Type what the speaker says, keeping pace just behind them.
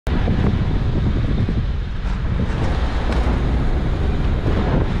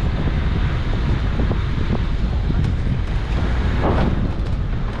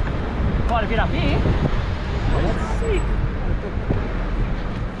bit up here. That's sick.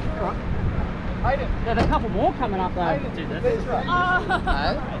 Hayden. There's a couple more coming up though. Dude, that's right.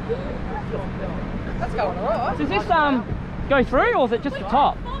 That's going alright. So does this go through, or is it just the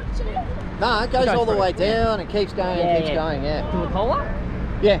top? No, it goes all the way down and keeps going and keeps going, yeah. To the collar?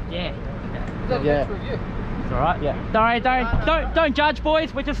 Yeah. Yeah. Is that Yeah. a good review? It's alright, yeah. Don't judge,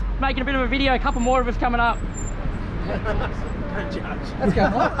 boys. We're just making a bit of a video. A couple more of us coming up. Don't judge. That's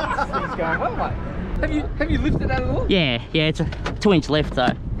going well. This thing's going well, mate. Have you lifted that at all? Yeah, it's a 2-inch lift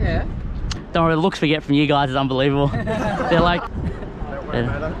though. Yeah. Don't worry, the looks we get from you guys is unbelievable. They're like... Don't worry,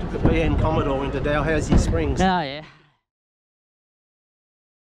 mate. I took the BN Commodore into Dalhousie Springs. Oh yeah.